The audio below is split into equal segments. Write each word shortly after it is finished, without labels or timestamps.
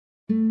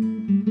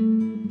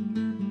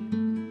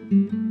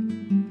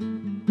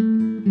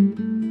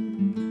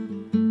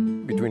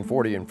Between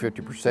 40 and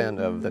 50%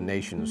 of the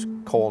nation's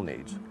coal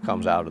needs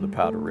comes out of the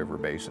Powder River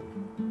Basin.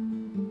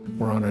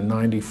 We're on a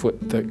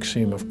 90-foot thick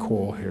seam of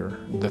coal here,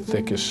 the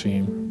thickest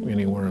seam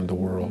anywhere in the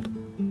world.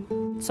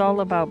 It's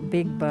all about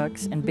big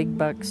bucks, and big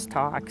bucks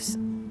talks.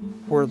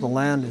 Where the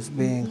land is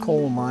being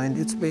coal mined,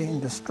 it's being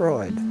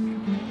destroyed.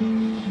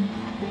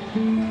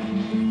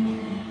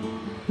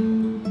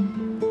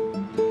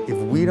 If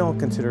we don't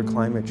consider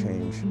climate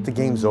change, the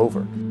game's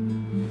over.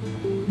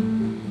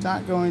 It's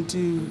not going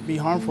to be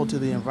harmful to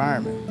the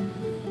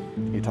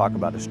environment. You talk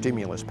about a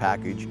stimulus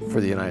package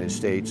for the United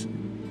States.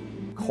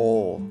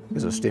 Coal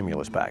is a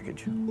stimulus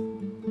package.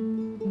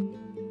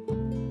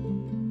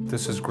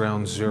 This is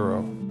ground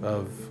zero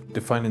of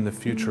defining the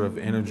future of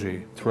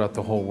energy throughout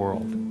the whole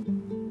world.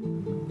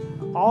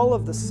 All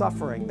of the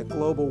suffering, the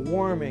global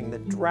warming, the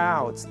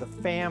droughts, the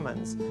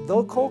famines,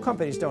 those coal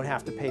companies don't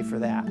have to pay for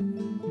that.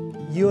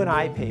 You and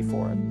I pay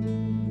for it.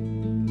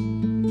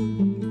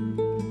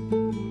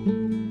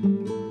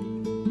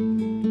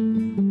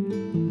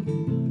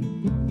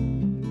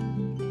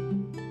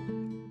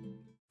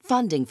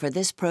 Funding for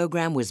this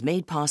program was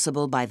made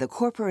possible by the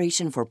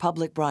Corporation for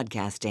Public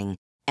Broadcasting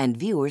and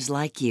viewers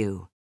like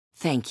you.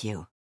 Thank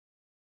you.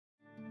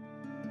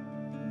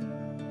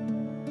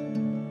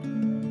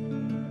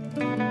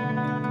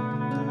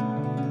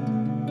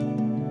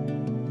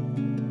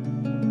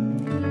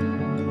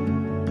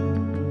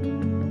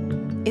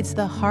 It's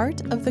the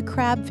heart of the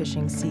crab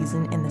fishing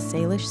season in the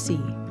Salish Sea.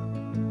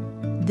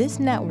 This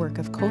network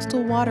of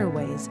coastal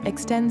waterways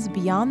extends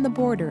beyond the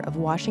border of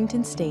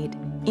Washington State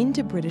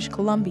into British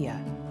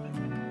Columbia.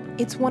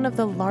 It's one of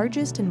the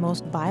largest and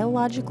most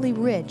biologically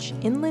rich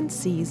inland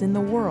seas in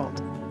the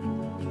world.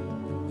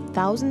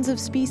 Thousands of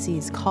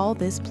species call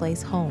this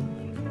place home,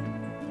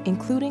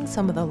 including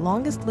some of the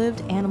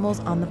longest-lived animals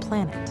on the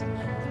planet.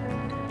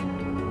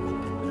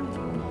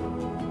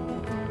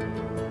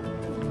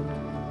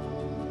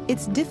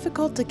 It's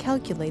difficult to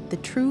calculate the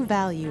true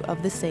value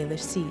of the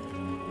Salish Sea,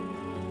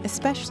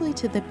 especially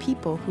to the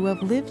people who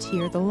have lived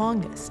here the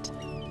longest.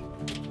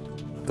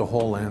 The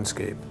whole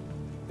landscape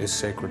is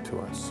sacred to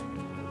us.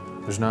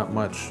 There's not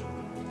much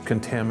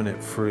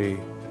contaminant-free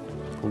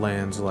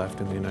lands left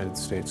in the United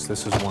States.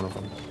 This is one of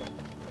them.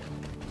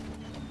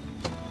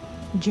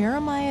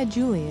 Jeremiah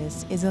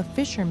Julius is a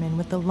fisherman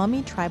with the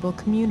Lummi tribal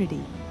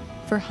community.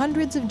 For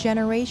hundreds of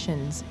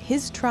generations,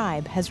 his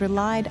tribe has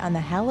relied on the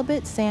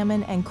halibut,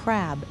 salmon, and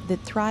crab that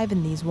thrive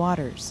in these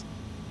waters.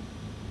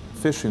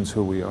 Fishing's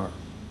who we are.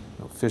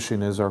 You know,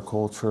 fishing is our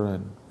culture,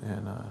 and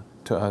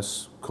to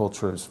us,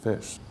 culture is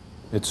fish.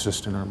 It's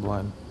just in our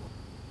blood.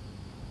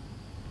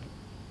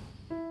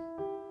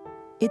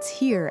 It's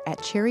here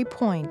at Cherry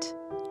Point,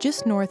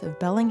 just north of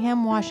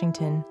Bellingham,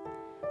 Washington,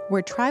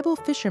 where tribal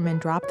fishermen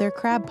drop their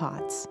crab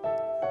pots,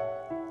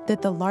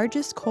 that the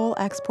largest coal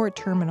export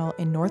terminal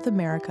in North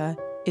America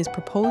is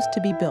proposed to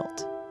be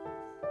built.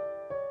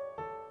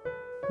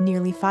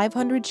 Nearly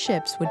 500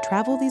 ships would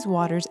travel these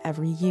waters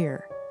every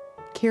year,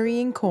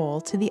 carrying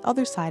coal to the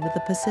other side of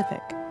the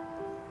Pacific.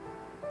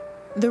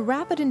 The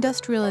rapid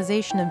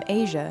industrialization of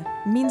Asia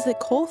means that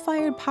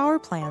coal-fired power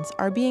plants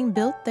are being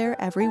built there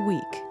every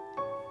week.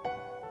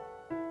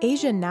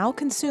 Asia now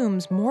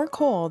consumes more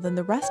coal than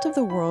the rest of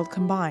the world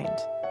combined.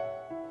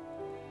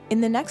 In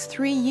the next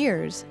 3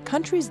 years,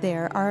 countries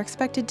there are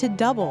expected to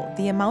double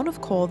the amount of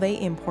coal they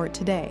import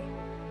today.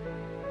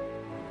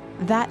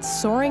 That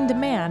soaring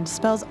demand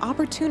spells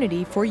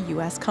opportunity for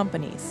U.S.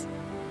 companies.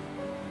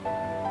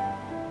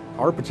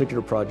 Our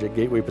particular project,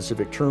 Gateway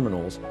Pacific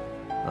Terminals,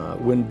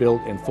 when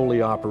built and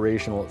fully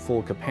operational at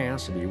full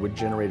capacity, would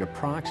generate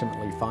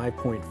approximately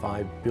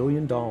 $5.5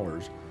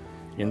 billion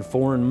in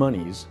foreign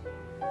monies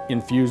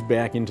infused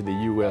back into the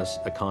U.S.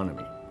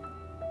 economy.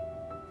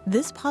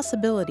 This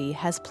possibility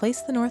has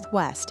placed the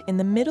Northwest in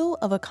the middle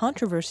of a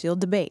controversial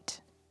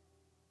debate.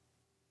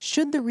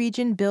 Should the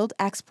region build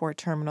export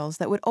terminals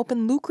that would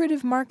open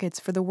lucrative markets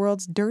for the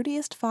world's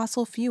dirtiest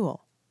fossil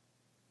fuel?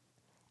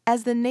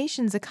 As the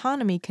nation's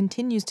economy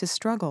continues to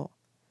struggle,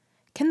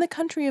 can the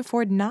country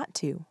afford not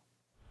to?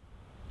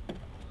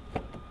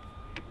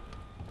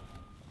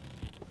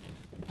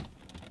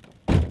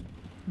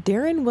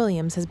 Darren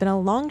Williams has been a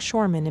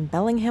longshoreman in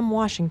Bellingham,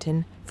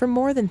 Washington for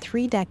more than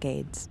 3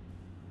 decades.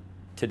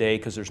 Today,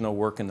 because there's no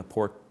work in the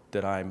port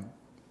that I'm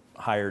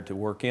hired to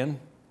work in,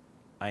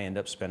 I end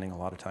up spending a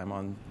lot of time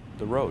on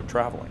the road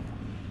traveling.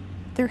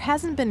 There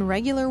hasn't been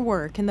regular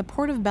work in the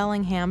port of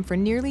Bellingham for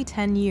nearly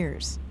 10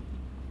 years.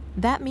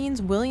 That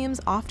means Williams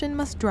often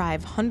must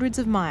drive hundreds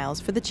of miles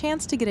for the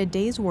chance to get a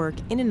day's work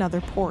in another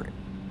port.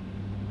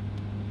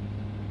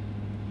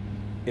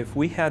 If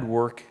we had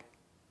work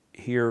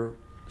here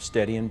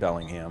steady in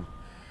Bellingham,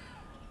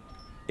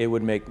 it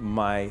would make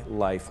my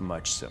life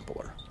much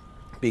simpler,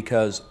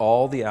 because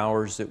all the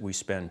hours that we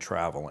spend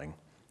traveling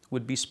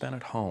would be spent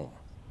at home.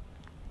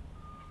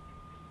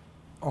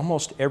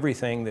 Almost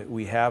everything that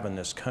we have in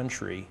this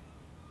country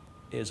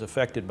is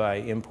affected by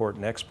import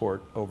and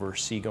export over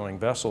seagoing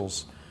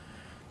vessels,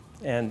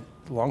 And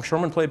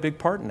longshoremen play a big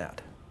part in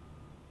that.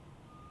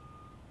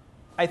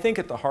 I think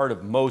at the heart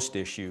of most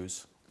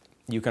issues,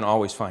 you can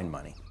always find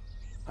money.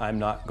 I'm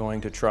not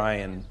going to try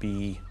and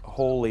be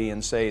holy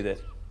and say that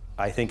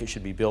I think it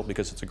should be built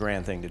because it's a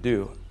grand thing to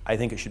do. I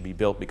think it should be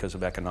built because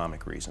of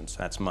economic reasons.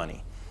 That's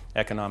money.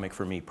 Economic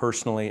for me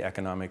personally,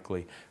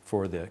 economically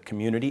for the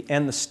community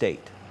and the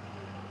state.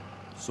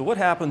 So what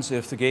happens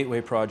if the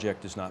Gateway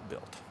project is not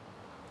built?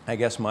 I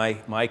guess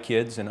my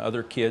kids and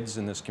other kids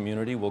in this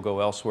community will go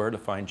elsewhere to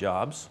find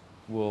jobs.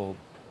 We'll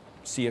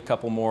see a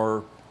couple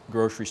more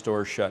grocery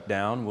stores shut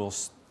down. We'll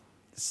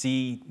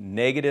see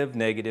negative,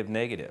 negative,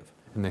 negative.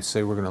 And they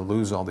say we're going to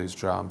lose all these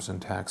jobs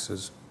and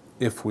taxes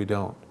if we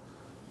don't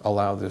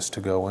allow this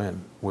to go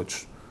in,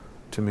 which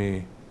to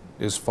me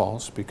is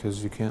false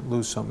because you can't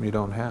lose something you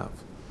don't have.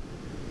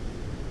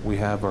 We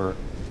have our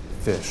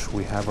fish,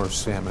 we have our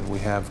salmon, we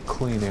have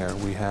clean air,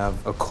 we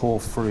have a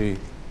coal-free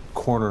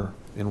corner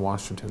in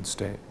Washington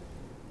State.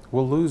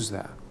 We'll lose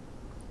that.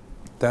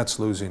 That's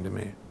losing to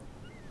me.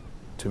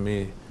 To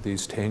me,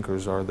 these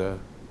tankers are the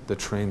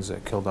trains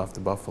that killed off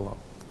the buffalo.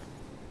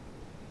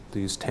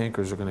 These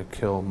tankers are going to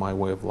kill my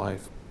way of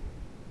life.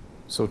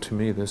 So to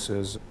me, it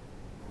is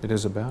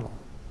a battle.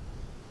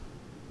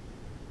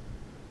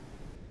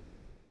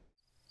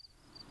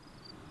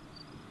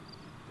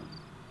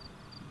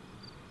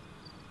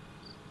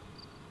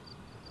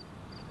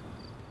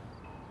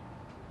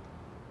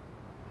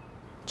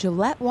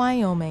 Gillette,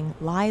 Wyoming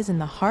lies in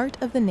the heart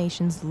of the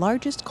nation's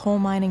largest coal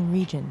mining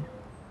region.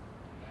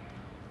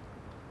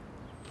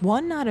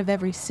 1 out of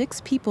every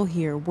 6 people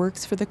here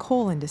works for the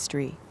coal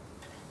industry.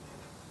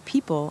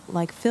 People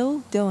like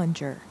Phil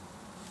Dillinger.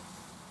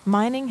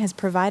 Mining has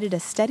provided a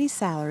steady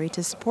salary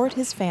to support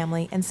his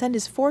family and send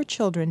his 4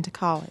 children to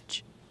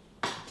college.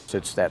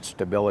 It's that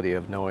stability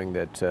of knowing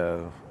that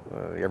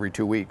every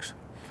 2 weeks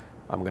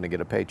I'm going to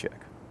get a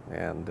paycheck,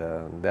 and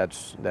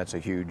that's a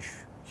huge,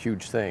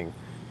 huge thing.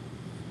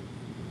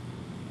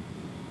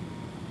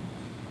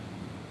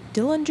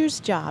 Dillinger's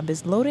job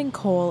is loading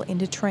coal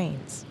into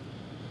trains.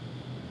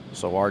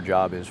 So our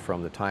job is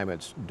from the time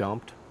it's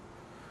dumped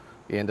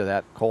into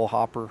that coal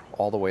hopper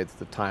all the way to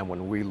the time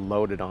when we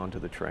load it onto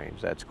the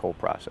trains. That's coal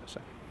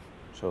processing.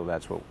 So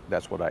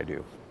that's what I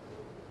do.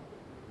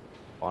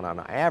 On an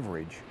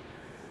average,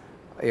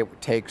 it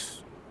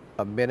takes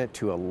a minute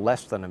to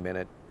less than a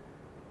minute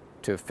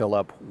to fill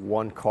up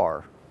one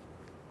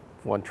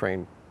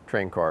train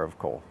car of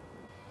coal.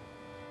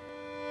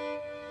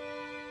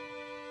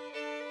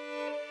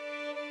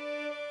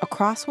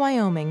 Across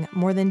Wyoming,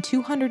 more than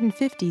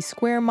 250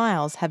 square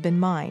miles have been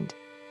mined.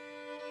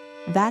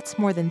 That's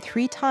more than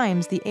 3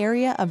 times the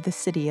area of the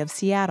city of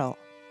Seattle.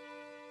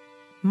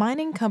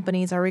 Mining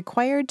companies are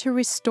required to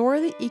restore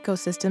the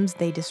ecosystems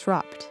they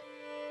disrupt.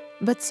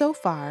 But so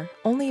far,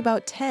 only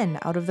about 10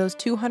 out of those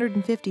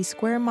 250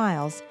 square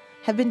miles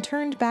have been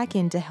turned back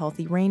into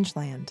healthy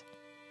rangeland.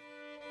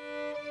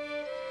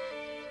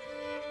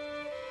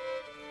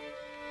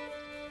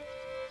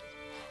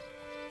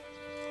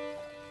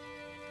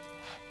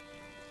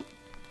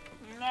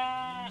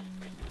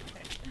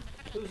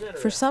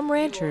 For some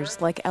ranchers,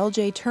 like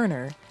L.J.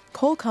 Turner,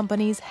 coal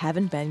companies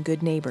haven't been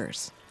good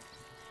neighbors.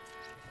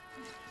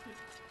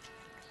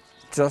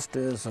 Just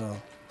as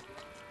a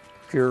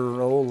pure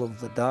roll of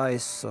the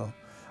dice,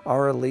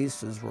 our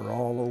leases were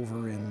all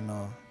over in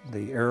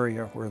the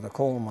area where the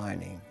coal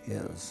mining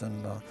is,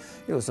 and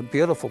it was a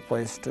beautiful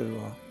place to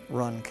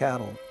run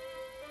cattle.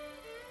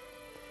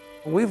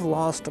 We've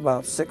lost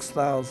about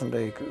 6,000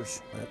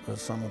 acres. It was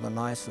some of the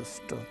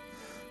nicest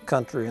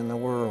country in the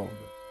world.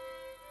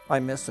 I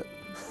miss it.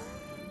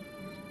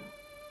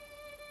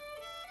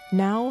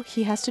 Now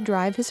he has to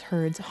drive his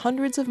herds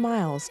hundreds of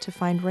miles to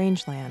find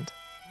rangeland.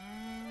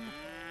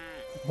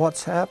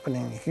 What's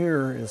happening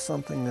here is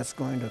something that's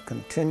going to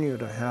continue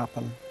to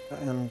happen.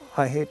 And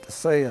I hate to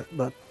say it,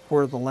 but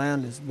where the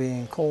land is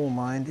being coal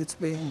mined, it's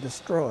being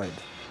destroyed.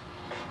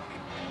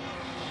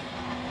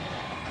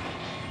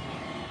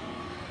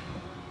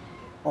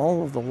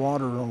 All of the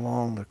water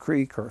along the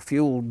creek are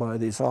fueled by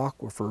these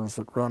aquifers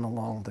that run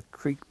along the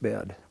creek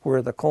bed,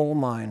 where the coal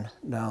mine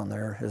down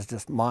there has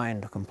just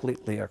mined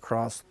completely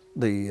across.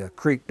 The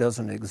creek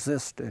doesn't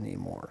exist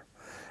anymore.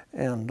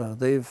 And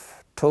they've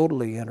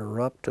totally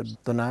interrupted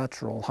the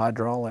natural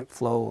hydraulic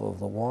flow of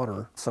the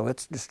water, so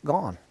it's just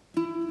gone.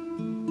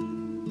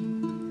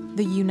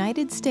 The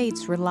United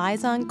States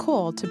relies on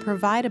coal to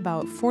provide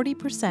about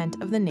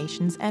 40% of the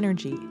nation's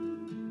energy.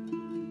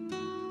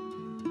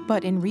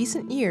 But in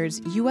recent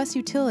years, U.S.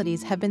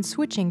 utilities have been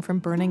switching from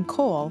burning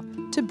coal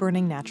to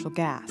burning natural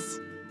gas.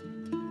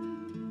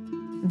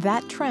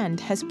 That trend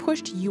has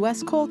pushed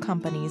U.S. coal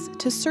companies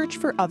to search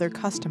for other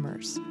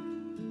customers.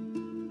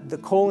 The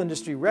coal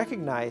industry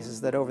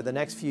recognizes that over the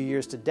next few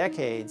years to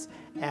decades,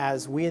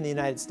 as we in the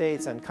United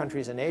States and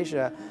countries in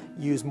Asia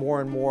use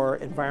more and more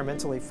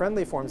environmentally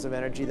friendly forms of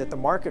energy, that the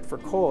market for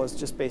coal is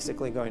just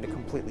basically going to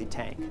completely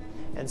tank.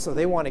 And so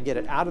they want to get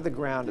it out of the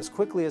ground as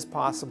quickly as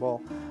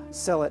possible,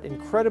 sell it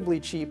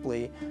incredibly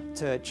cheaply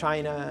to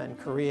China and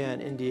Korea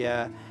and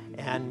India,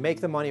 and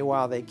make the money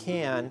while they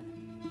can,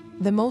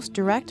 The most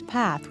direct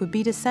path would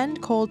be to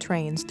send coal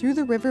trains through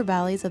the river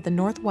valleys of the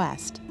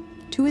Northwest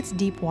to its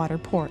deep water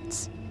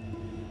ports.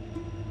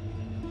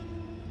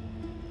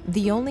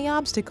 The only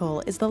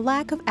obstacle is the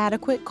lack of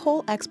adequate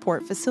coal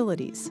export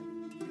facilities.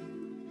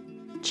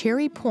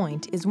 Cherry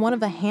Point is one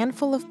of a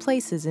handful of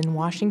places in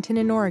Washington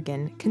and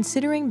Oregon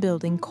considering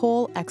building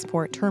coal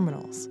export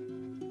terminals.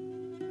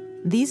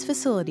 These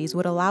facilities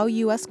would allow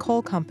U.S.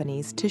 coal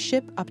companies to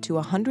ship up to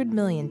 100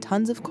 million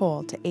tons of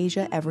coal to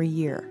Asia every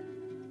year.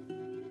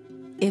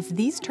 If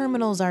these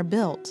terminals are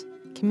built,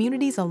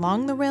 communities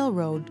along the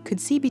railroad could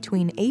see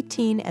between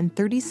 18 and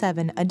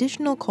 37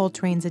 additional coal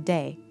trains a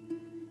day,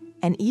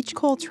 and each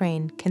coal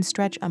train can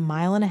stretch 1.5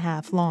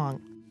 miles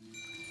long.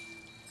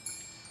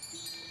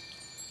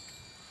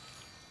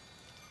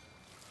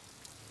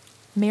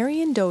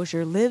 Marion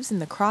Dozier lives in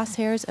the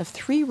crosshairs of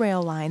 3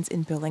 rail lines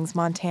in Billings,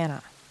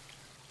 Montana.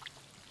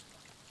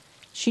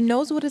 She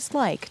knows what it's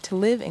like to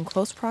live in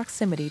close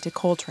proximity to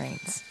coal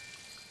trains.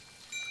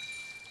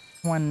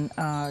 When,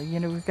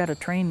 we've got a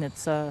train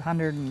that's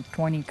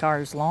 120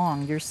 cars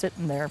long, you're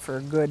sitting there for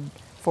a good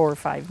 4 or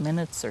 5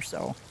 minutes or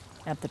so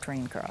at the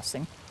train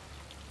crossing.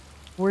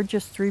 We're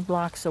just 3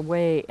 blocks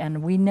away,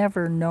 and we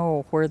never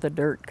know where the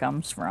dirt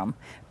comes from.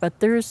 But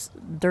there's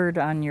dirt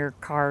on your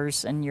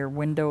cars and your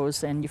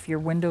windows, and if your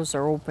windows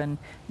are open,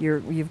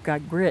 you've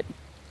got grit.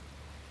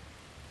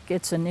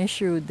 It's an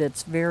issue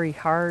that's very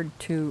hard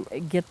to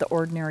get the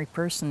ordinary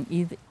person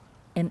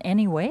in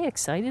any way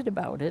excited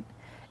about it.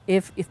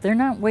 If they're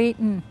not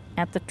waiting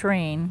at the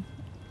train,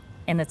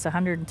 and it's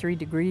 103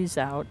 degrees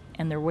out,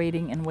 and they're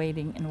waiting and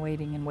waiting and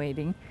waiting and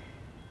waiting,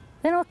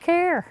 they don't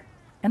care,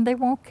 and they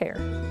won't care.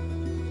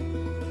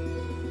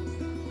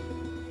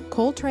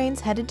 Coal trains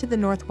headed to the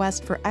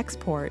Northwest for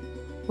export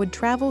would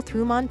travel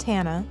through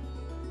Montana,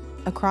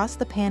 across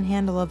the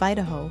panhandle of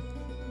Idaho,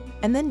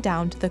 and then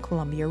down to the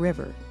Columbia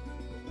River.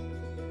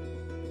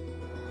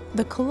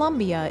 The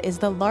Columbia is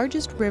the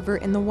largest river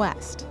in the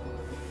West.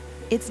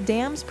 Its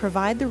dams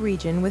provide the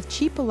region with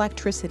cheap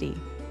electricity.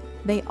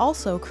 They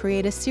also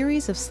create a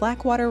series of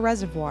slackwater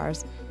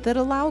reservoirs that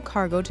allow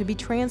cargo to be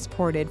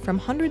transported from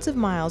hundreds of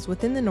miles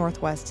within the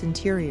Northwest's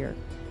interior.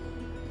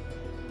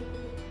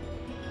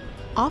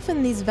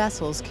 Often these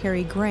vessels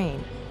carry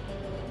grain,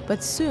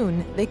 but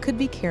soon they could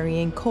be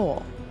carrying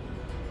coal.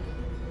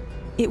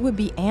 It would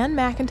be Ann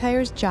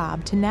McIntyre's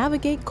job to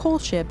navigate coal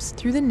ships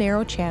through the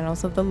narrow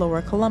channels of the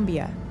lower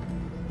Columbia.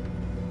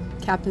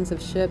 Captains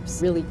of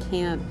ships really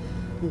can't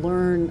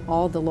learn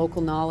all the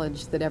local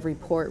knowledge that every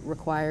port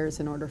requires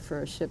in order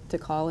for a ship to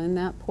call in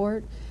that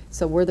port.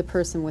 So we're the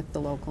person with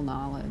the local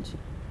knowledge.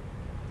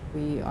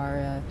 We are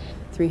a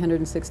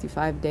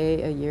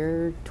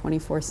 365-day-a-year,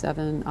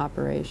 24/7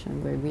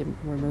 operation.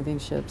 We're moving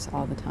ships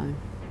all the time.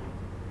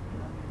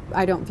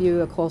 I don't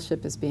view a coal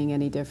ship as being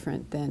any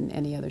different than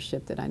any other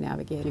ship that I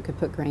navigate. You could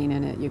put grain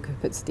in it, you could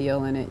put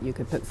steel in it, you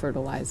could put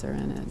fertilizer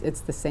in it.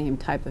 It's the same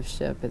type of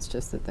ship, it's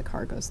just that the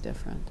cargo's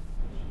different.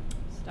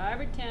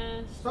 Starboard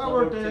 10.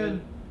 Starboard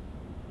 10.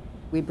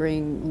 We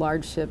bring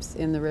large ships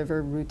in the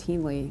river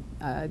routinely,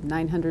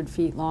 900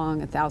 feet long,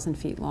 1,000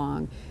 feet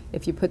long.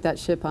 If you put that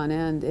ship on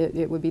end,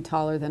 it would be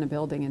taller than a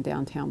building in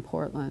downtown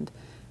Portland.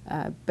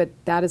 But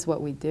that is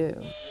what we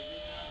do.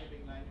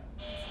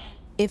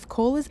 If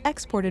coal is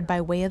exported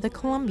by way of the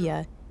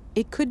Columbia,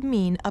 it could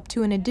mean up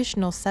to an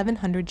additional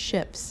 700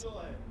 ships.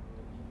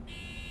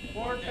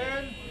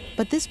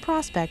 But this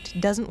prospect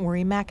doesn't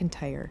worry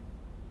McIntyre.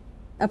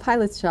 A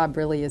pilot's job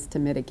really is to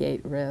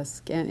mitigate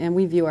risk, and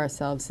we view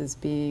ourselves as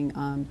being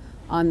on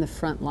the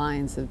front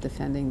lines of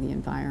defending the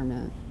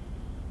environment.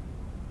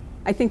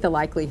 I think the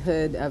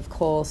likelihood of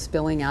coal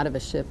spilling out of a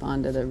ship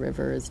onto the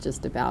river is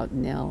just about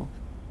nil.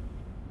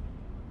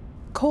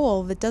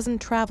 Coal that doesn't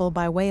travel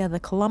by way of the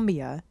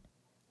Columbia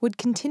would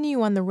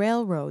continue on the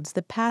railroads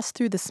that pass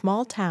through the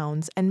small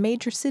towns and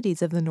major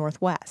cities of the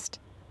Northwest.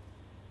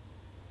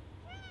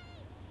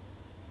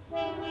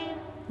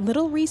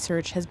 Little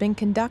research has been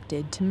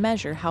conducted to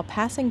measure how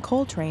passing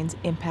coal trains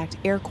impact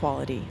air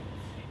quality.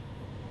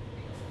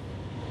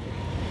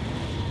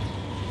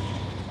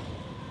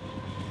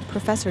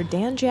 Professor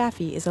Dan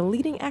Jaffe is a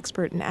leading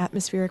expert in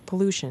atmospheric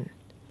pollution.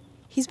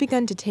 He's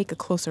begun to take a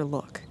closer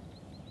look.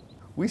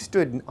 We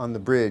stood on the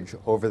bridge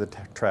over the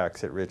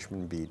tracks at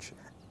Richmond Beach,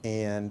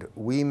 and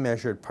we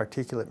measured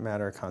particulate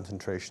matter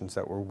concentrations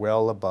that were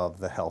well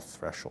above the health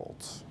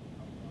thresholds.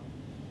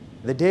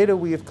 The data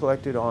we have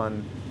collected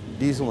on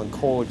diesel and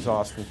coal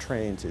exhaust from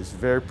trains is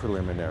very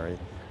preliminary.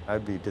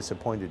 I'd be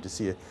disappointed to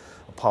see a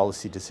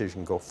policy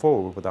decision go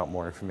forward without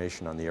more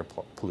information on the air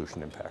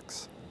pollution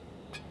impacts.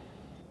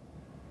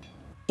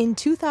 In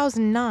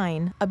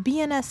 2009, a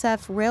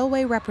BNSF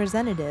railway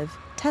representative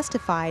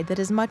testified that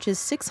as much as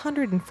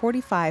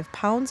 645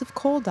 pounds of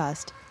coal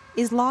dust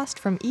is lost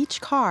from each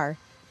car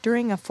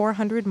during a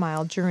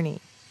 400-mile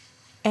journey.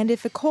 And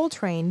if a coal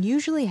train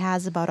usually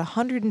has about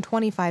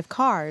 125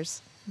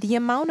 cars, the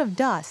amount of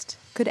dust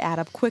could add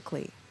up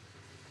quickly.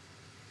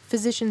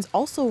 Physicians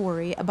also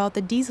worry about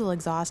the diesel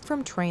exhaust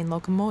from train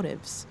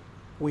locomotives.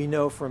 We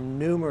know from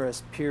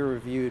numerous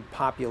peer-reviewed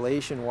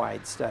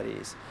population-wide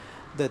studies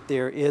that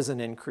there is an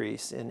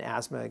increase in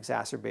asthma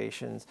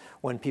exacerbations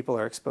when people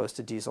are exposed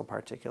to diesel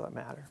particulate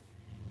matter.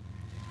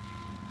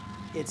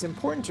 It's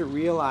important to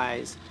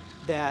realize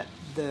that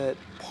the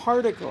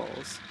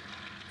particles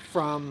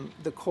from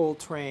the coal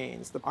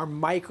trains are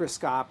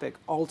microscopic,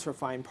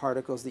 ultrafine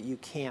particles that you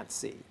can't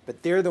see.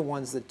 But they're the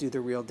ones that do the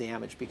real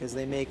damage because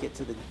they make it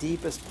to the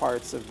deepest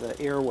parts of the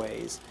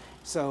airways.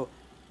 So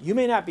you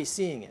may not be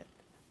seeing it,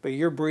 but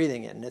you're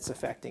breathing it and it's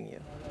affecting you.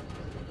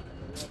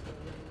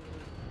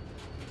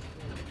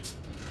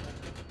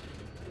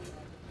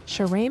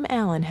 Sharaim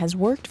Allen has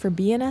worked for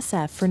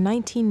BNSF for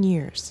 19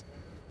 years.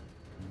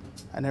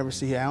 I never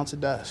see an ounce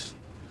of dust.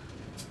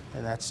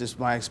 And that's just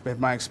my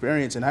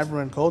experience. And I've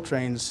run coal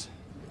trains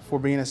for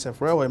BNSF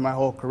Railway my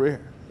whole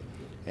career.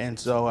 And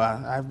so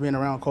I've been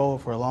around coal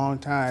for a long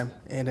time.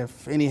 And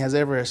if any has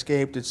ever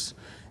escaped, it's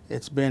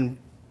been,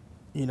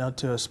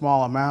 to a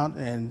small amount.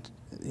 And,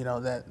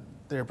 that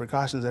there are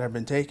precautions that have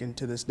been taken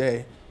to this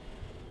day.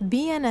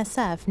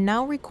 BNSF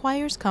now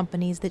requires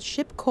companies that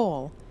ship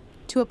coal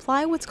to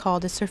apply what's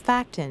called a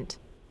surfactant,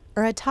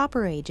 or a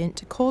topper agent,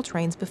 to coal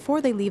trains before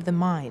they leave the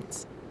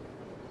mines.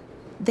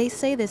 They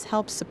say this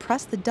helps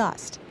suppress the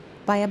dust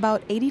by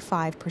about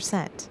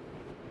 85%.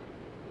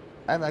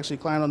 I've actually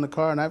climbed on the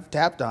car and I've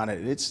tapped on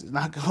it. It's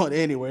not going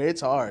anywhere,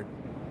 it's hard.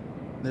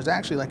 There's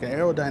actually like an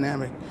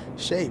aerodynamic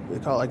shape. They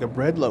call it like a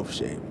bread loaf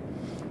shape.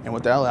 And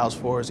what that allows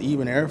for is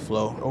even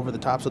airflow over the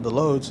tops of the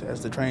loads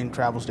as the train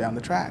travels down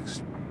the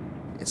tracks.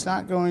 It's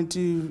not going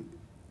to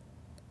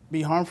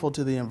be harmful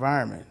to the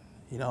environment.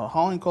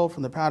 Hauling coal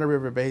from the Powder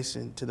River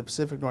Basin to the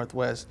Pacific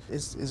Northwest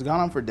is gone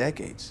on for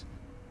decades.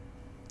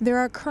 There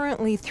are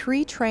currently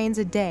 3 trains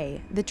a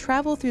day that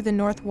travel through the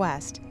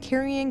Northwest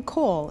carrying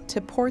coal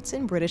to ports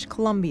in British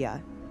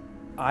Columbia.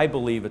 I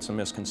believe it's a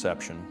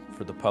misconception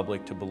for the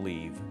public to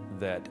believe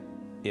that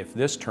if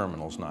this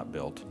terminal's not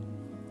built,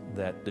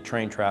 that the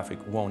train traffic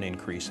won't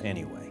increase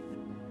anyway.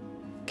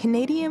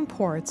 Canadian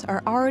ports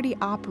are already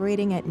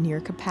operating at near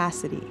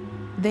capacity.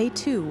 They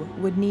too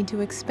would need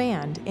to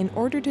expand in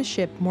order to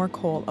ship more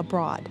coal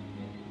abroad.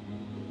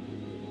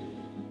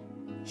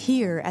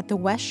 Here at the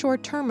West Shore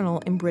Terminal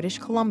in British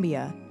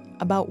Columbia,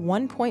 about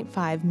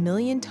 1.5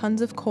 million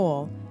tons of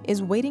coal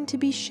is waiting to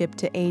be shipped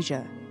to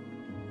Asia.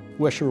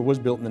 West Shore was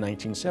built in the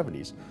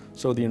 1970s,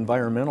 so the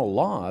environmental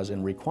laws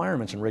and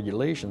requirements and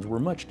regulations were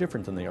much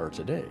different than they are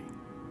today.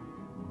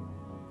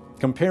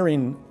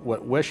 Comparing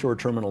what West Shore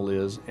Terminal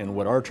is and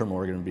what our terminal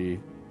are going to be,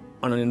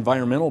 on an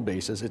environmental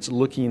basis, it's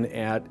looking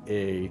at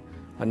a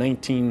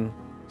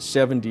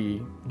 1970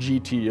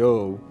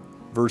 GTO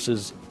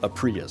versus a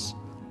Prius.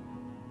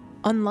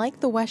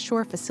 Unlike the West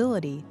Shore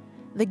facility,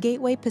 the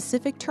Gateway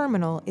Pacific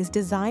Terminal is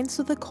designed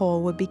so the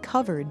coal would be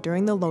covered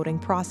during the loading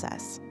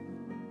process.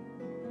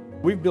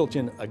 We've built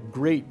in a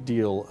great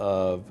deal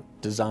of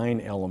design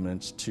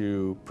elements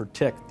to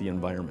protect the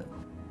environment.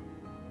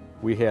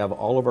 We have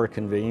all of our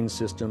conveying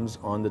systems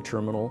on the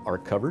terminal are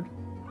covered.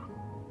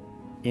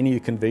 Any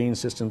conveying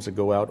systems that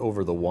go out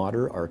over the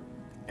water are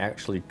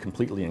actually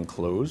completely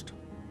enclosed.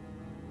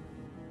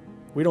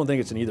 We don't think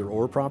it's an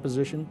either-or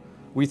proposition.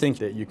 We think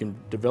that you can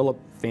develop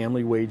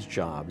family wage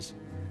jobs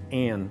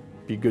and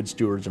be good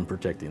stewards and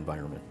protect the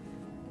environment.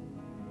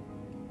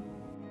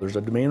 There's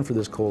a demand for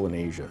this coal in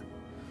Asia.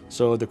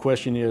 So the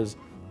question is,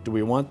 do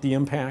we want the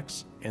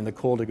impacts and the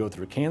coal to go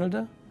through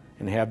Canada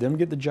and have them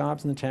get the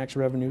jobs and the tax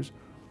revenues,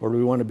 or do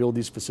we want to build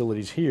these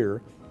facilities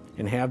here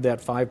and have that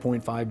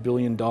 $5.5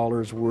 billion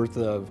worth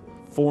of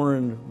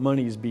foreign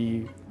monies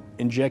be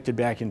injected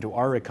back into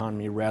our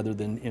economy rather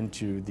than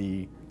into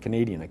the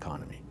Canadian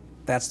economy?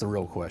 That's the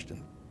real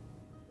question.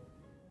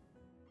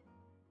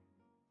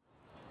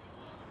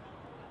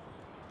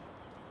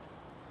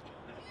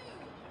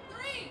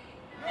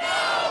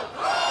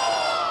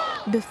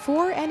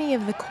 Before any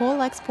of the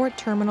coal export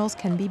terminals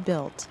can be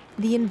built,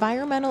 the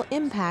environmental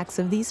impacts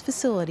of these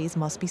facilities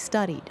must be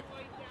studied.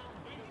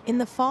 In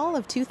the fall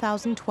of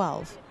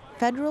 2012,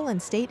 federal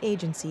and state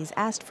agencies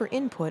asked for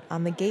input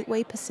on the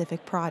Gateway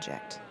Pacific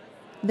project.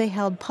 They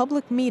held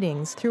public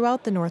meetings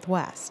throughout the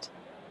Northwest.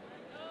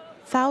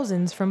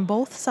 Thousands from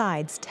both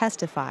sides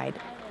testified.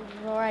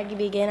 Before I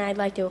begin, I'd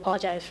like to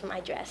apologize for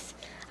my dress.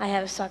 I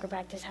have soccer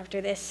practice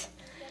after this.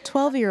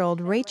 12-year-old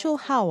Rachel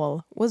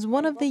Howell was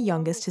one of the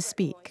youngest to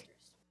speak.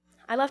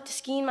 I love to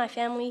ski, me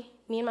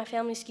and my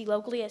family ski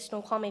locally at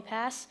Snoqualmie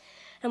Pass,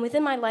 and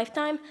within my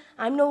lifetime,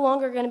 I'm no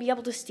longer going to be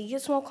able to ski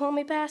at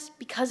Snoqualmie Pass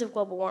because of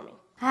global warming.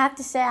 I have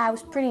to say I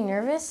was pretty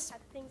nervous.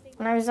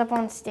 When I was up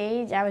on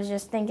stage, I was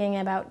just thinking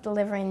about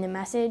delivering the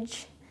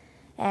message,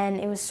 and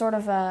it was sort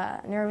of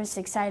a nervous,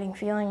 exciting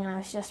feeling, and I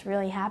was just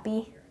really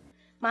happy.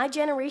 My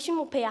generation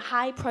will pay a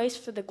high price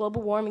for the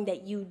global warming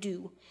that you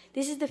do.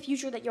 This is the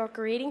future that you're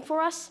creating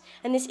for us,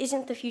 and this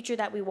isn't the future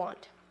that we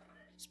want.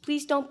 So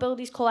please don't build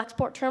these coal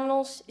export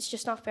terminals. It's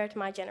just not fair to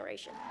my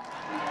generation.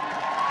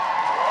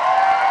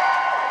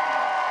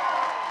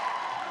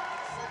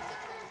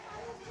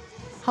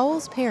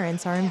 Howell's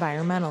parents are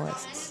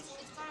environmentalists.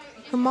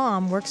 Her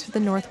mom works for the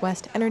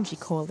Northwest Energy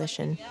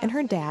Coalition, and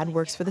her dad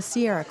works for the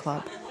Sierra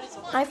Club.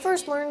 I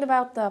first learned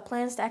about the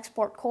plans to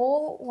export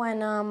coal when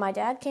my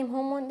dad came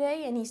home one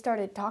day and he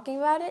started talking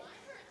about it.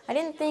 I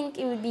didn't think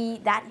it would be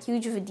that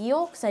huge of a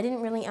deal because I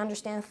didn't really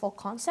understand the full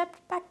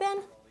concept back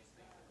then.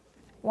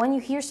 When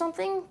you hear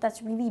something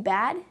that's really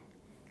bad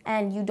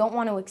and you don't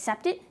want to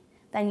accept it,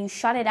 then you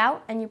shut it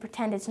out and you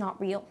pretend it's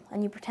not real,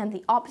 and you pretend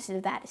the opposite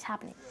of that is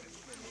happening.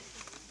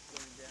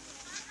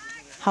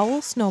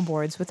 Howell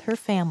snowboards with her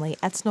family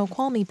at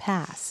Snoqualmie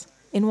Pass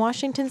in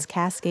Washington's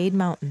Cascade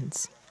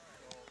Mountains.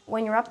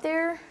 When you're up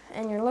there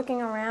and you're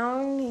looking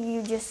around,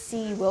 you just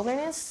see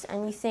wilderness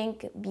and you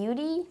think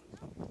beauty.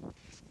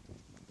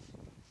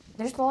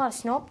 There's a lot of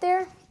snow up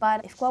there,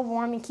 but if global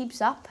warming keeps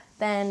up,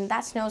 then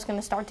that snow is going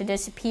to start to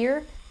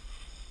disappear.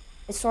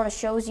 It sort of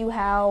shows you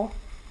how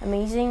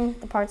amazing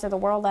the parts of the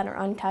world that are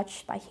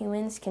untouched by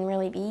humans can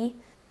really be.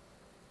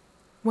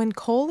 When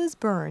coal is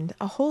burned,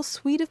 a whole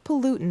suite of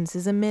pollutants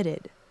is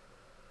emitted.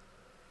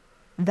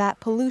 That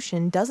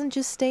pollution doesn't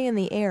just stay in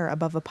the air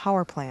above a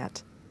power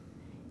plant.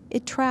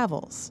 It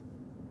travels.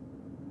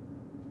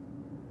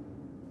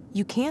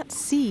 You can't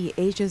see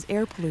Asia's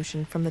air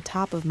pollution from the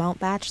top of Mount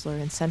Bachelor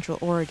in Central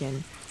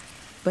Oregon,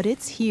 but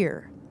it's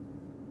here.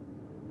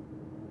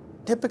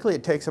 Typically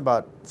it takes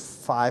about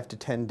 5 to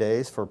 10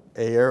 days for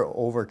air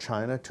over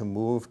China to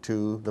move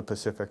to the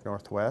Pacific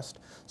Northwest.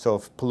 So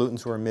if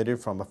pollutants were emitted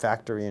from a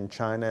factory in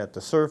China at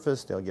the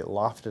surface, they'll get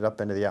lofted up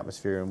into the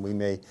atmosphere and we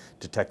may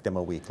detect them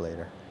a week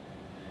later.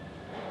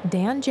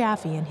 Dan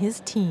Jaffe and his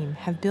team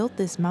have built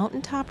this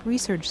mountaintop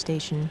research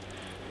station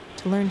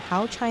to learn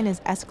how China's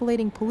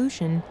escalating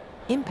pollution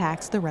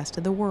impacts the rest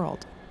of the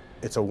world.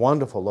 It's a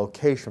wonderful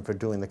location for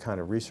doing the kind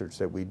of research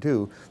that we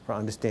do for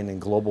understanding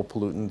global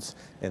pollutants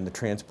and the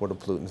transport of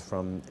pollutants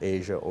from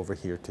Asia over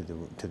here to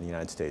the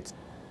United States.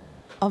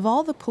 Of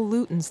all the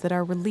pollutants that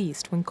are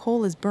released when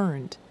coal is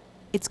burned,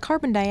 it's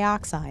carbon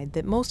dioxide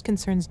that most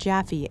concerns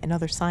Jaffe and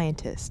other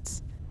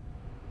scientists.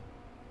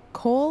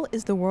 Coal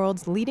is the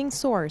world's leading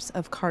source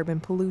of carbon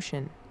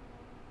pollution.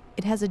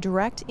 It has a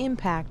direct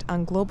impact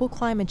on global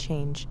climate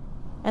change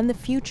and the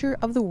future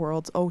of the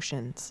world's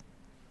oceans.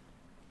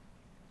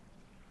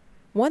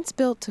 Once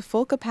built to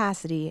full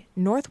capacity,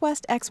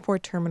 Northwest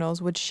export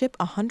terminals would ship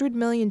 100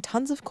 million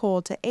tons of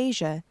coal to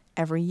Asia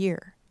every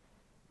year.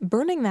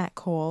 Burning that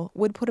coal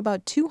would put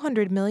about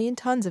 200 million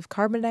tons of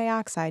carbon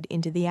dioxide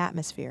into the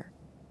atmosphere.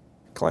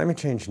 Climate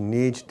change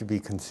needs to be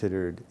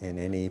considered in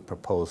any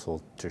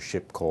proposal to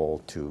ship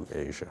coal to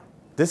Asia.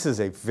 This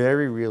is a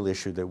very real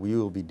issue that we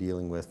will be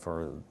dealing with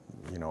for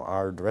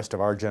the rest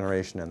of our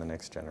generation and the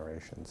next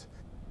generations.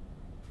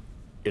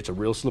 It's a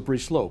real slippery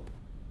slope.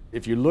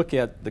 If you look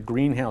at the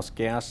greenhouse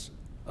gas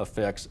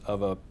effects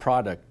of a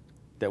product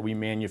that we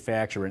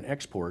manufacture and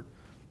export,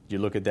 you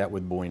look at that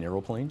with Boeing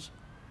airplanes.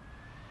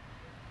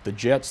 The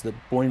jets that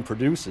Boeing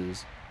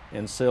produces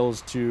and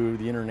sells to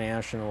the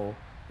international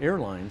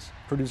airlines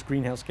produce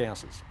greenhouse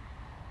gases.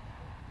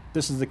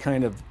 This is the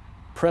kind of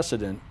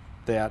precedent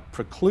that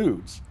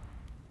precludes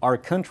our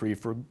country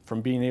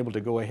from being able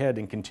to go ahead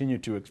and continue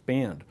to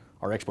expand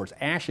our exports.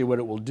 Actually, what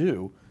it will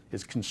do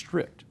is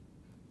constrict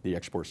the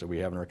exports that we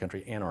have in our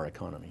country and our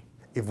economy.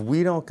 If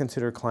we don't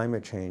consider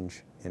climate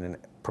change in a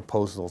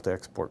proposal to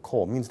export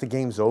coal, it means the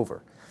game's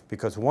over.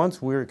 Because once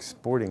we're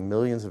exporting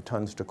millions of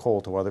tons to coal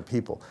to other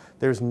people,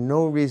 there's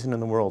no reason in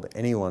the world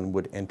anyone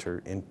would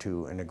enter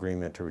into an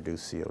agreement to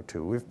reduce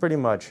CO2. We've pretty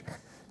much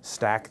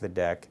stacked the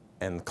deck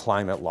and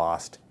climate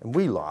lost, and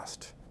we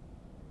lost.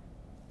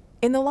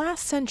 In the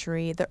last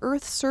century, the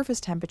Earth's surface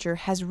temperature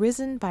has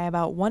risen by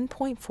about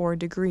 1.4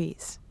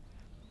 degrees.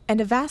 And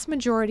a vast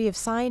majority of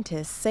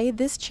scientists say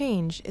this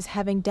change is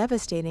having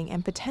devastating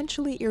and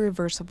potentially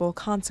irreversible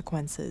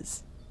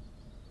consequences.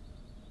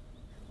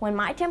 When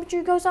my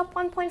temperature goes up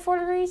 1.4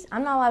 degrees,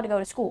 I'm not allowed to go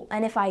to school.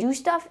 And if I do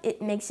stuff, it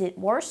makes it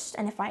worse.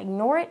 And if I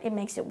ignore it, it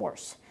makes it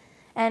worse.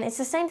 And it's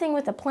the same thing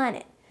with the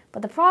planet.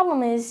 But the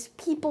problem is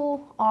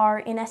people are,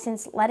 in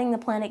essence, letting the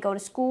planet go to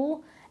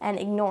school and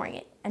ignoring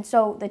it. And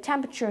so the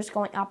temperature is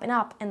going up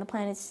and the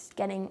planet's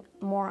getting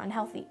more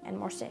unhealthy and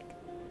more sick.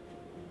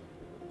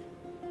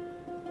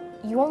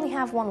 You only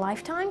have one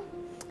lifetime,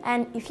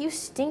 and if you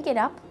stink it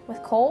up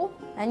with coal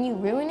and you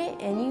ruin it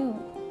and you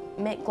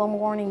make global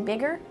warming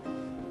bigger,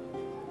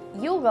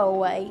 you'll go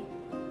away,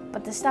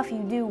 but the stuff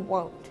you do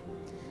won't.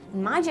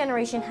 And my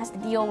generation has to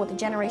deal with the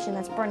generation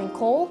that's burning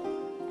coal,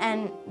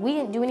 and we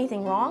didn't do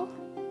anything wrong,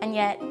 and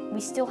yet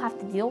we still have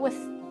to deal with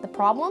the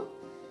problem.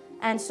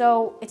 And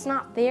so it's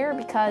not fair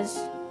because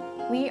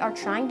we are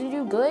trying to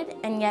do good,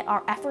 and yet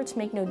our efforts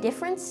make no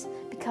difference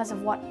because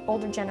of what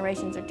older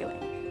generations are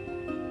doing.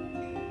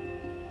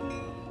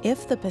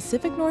 If the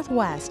Pacific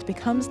Northwest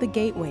becomes the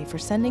gateway for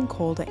sending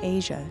coal to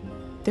Asia,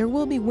 there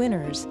will be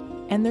winners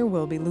and there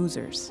will be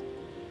losers.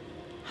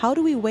 How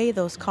do we weigh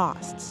those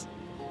costs?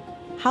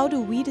 How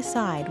do we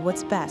decide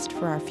what's best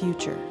for our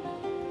future?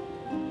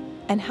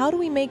 And how do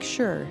we make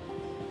sure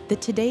that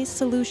today's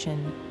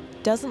solution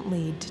doesn't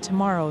lead to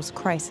tomorrow's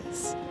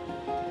crisis?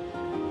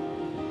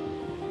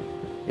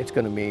 It's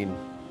going to mean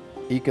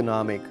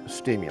economic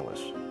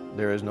stimulus,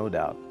 there is no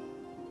doubt,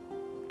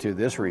 to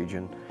this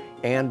region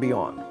and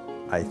beyond.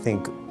 I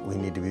think we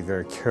need to be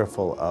very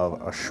careful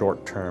of a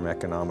short-term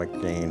economic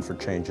gain for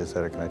changes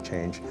that are going to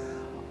change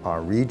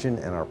our region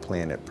and our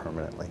planet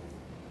permanently.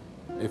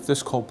 If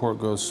this coal port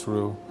goes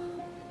through,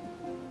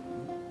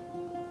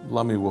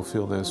 Lummi will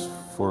feel this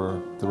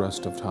for the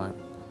rest of time.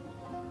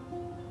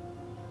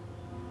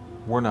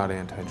 We're not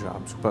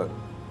anti-jobs, but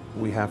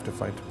we have to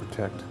fight to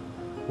protect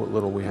what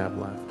little we have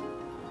left.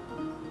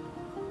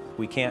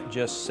 We can't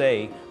just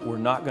say we're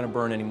not going to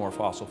burn any more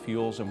fossil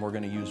fuels and we're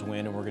going to use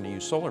wind and we're going to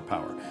use solar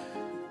power.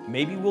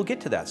 Maybe we'll get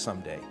to that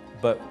someday,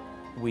 but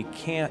we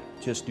can't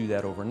just do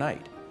that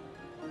overnight.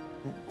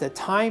 The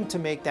time to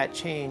make that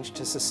change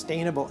to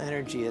sustainable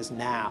energy is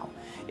now.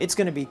 It's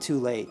going to be too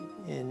late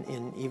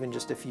in even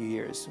just a few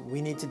years.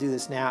 We need to do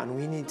this now, and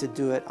we need to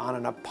do it on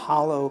an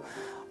Apollo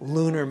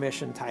lunar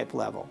mission type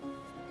level.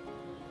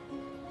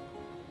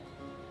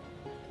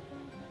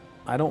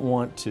 I don't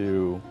want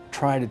to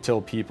try to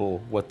tell people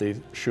what they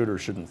should or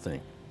shouldn't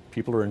think.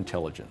 People are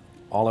intelligent.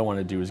 All I want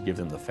to do is give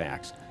them the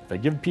facts. If I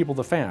give people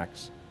the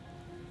facts,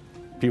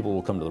 people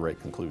will come to the right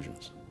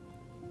conclusions.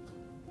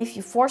 If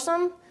you force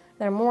them,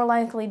 they're more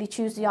likely to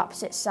choose the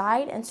opposite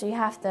side, and so you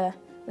have to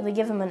really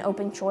give them an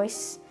open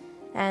choice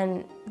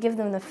and give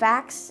them the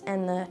facts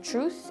and the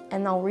truth,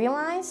 and they'll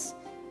realize,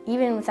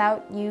 even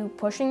without you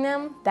pushing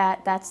them,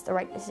 that that's the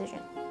right decision.